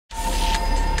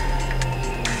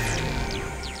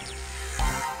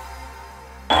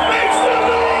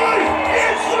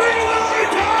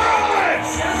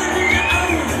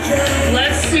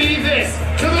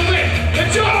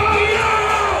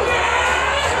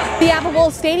The Apple Bowl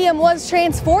Stadium was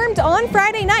transformed on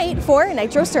Friday night for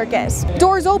Nitro Circus.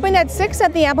 Doors opened at 6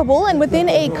 at the Apple Bowl, and within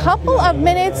a couple of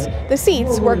minutes, the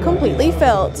seats were completely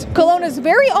filled. Kelowna's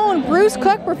very own Bruce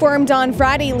Cook performed on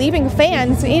Friday, leaving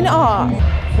fans in awe.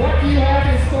 What do you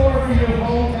have in store for your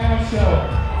hometown show?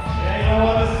 Yeah, you know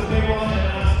what? This is a big one,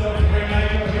 and I'm stoked to bring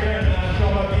Nitro here and show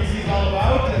what BC's all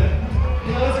about. And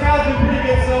you know, this crowd's been pretty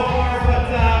good so far, but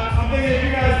I'm thinking if you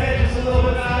guys get just a little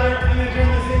bit louder, I'm gonna turn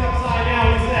this thing upside down.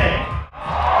 What do you say?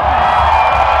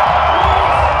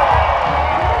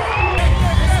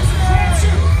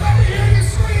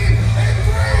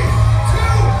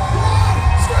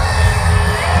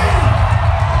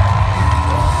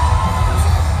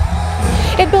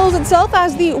 It bills itself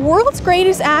as the world's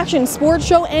greatest action sports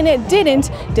show, and it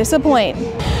didn't disappoint.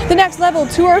 The Next Level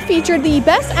Tour featured the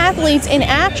best athletes in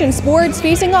action sports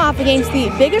facing off against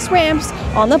the biggest ramps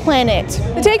on the planet.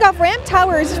 The takeoff ramp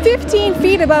towers 15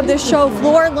 feet above the show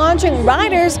floor, launching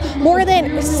riders more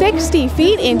than 60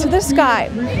 feet into the sky.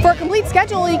 For a complete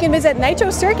schedule, you can visit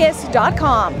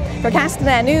nitrocircus.com. For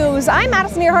Castanet News, I'm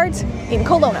Madison Earhart in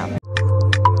Kelowna.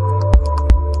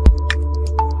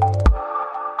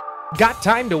 Got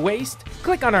time to waste?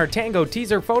 Click on our Tango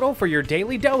teaser photo for your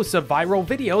daily dose of viral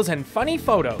videos and funny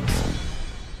photos.